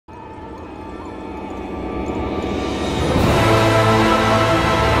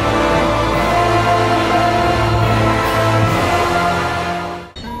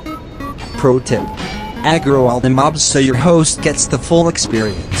Pro tip. Aggro all the mobs so your host gets the full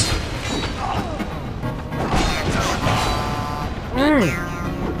experience.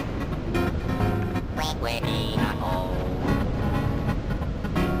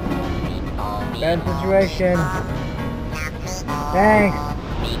 Bad situation. Thanks.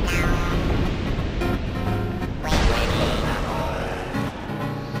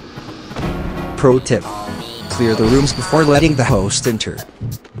 Pro tip. Clear the rooms before letting the host enter.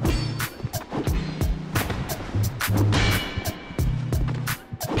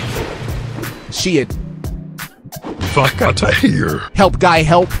 Shit. Fuck outta here. Help, guy,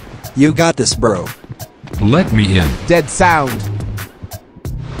 help. You got this, bro. Let me in. Dead sound.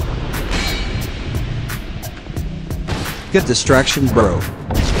 Good distraction, bro.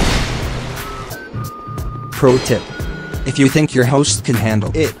 Pro tip. If you think your host can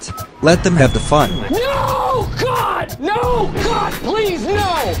handle it, let them have the fun. No! God! No! God, please,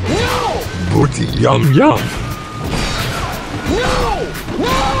 no! No! Booty yum yum. No!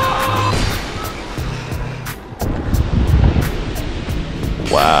 No!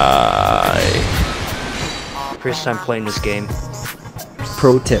 Why? First time playing this game.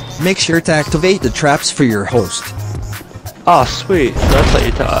 Pro tip. Make sure to activate the traps for your host. Oh, sweet. That's how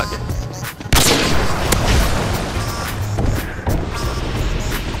you talk.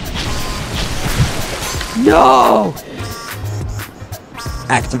 No!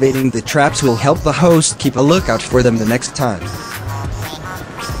 Activating the traps will help the host keep a lookout for them the next time.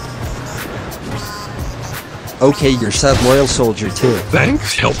 Okay, you're said loyal soldier too.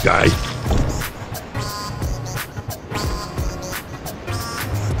 Thanks, help guy.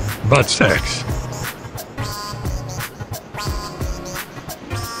 Butt sex.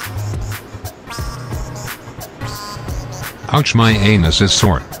 Ouch, my anus is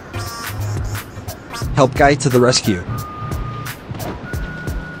sore. Help guy to the rescue.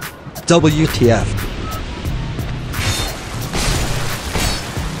 WTF.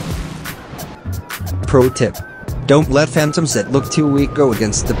 Pro tip. Don't let phantoms that look too weak go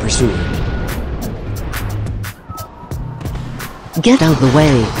against the pursuer. Get out of the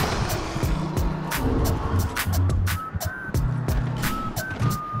way.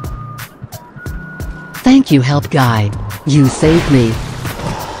 Thank you, help guy. You saved me.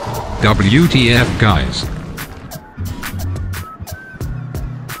 WTF, guys.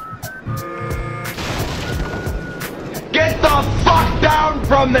 Get the fuck down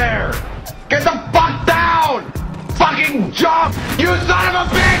from there! Get the fuck down! Fucking jump! You son of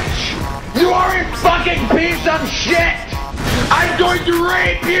a bitch! You are a fucking piece of shit! I'm going to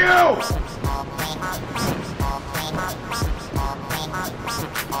rape you!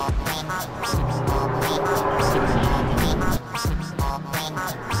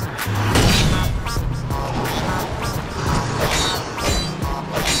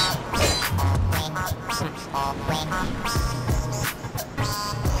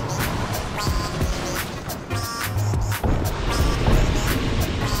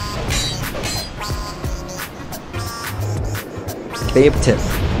 Babe tip.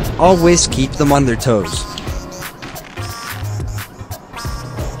 Always keep them on their toes.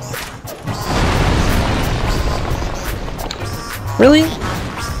 Really?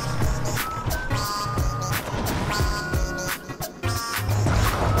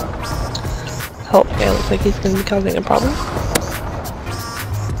 Oh, yeah, looks like he's gonna be causing a problem.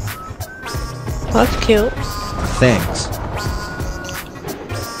 Well, that's cute. Thanks.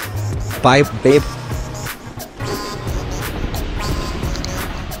 Bye, babe.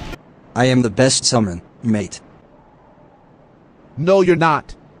 I am the best summon, mate. No, you're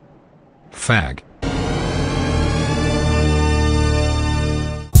not. Fag.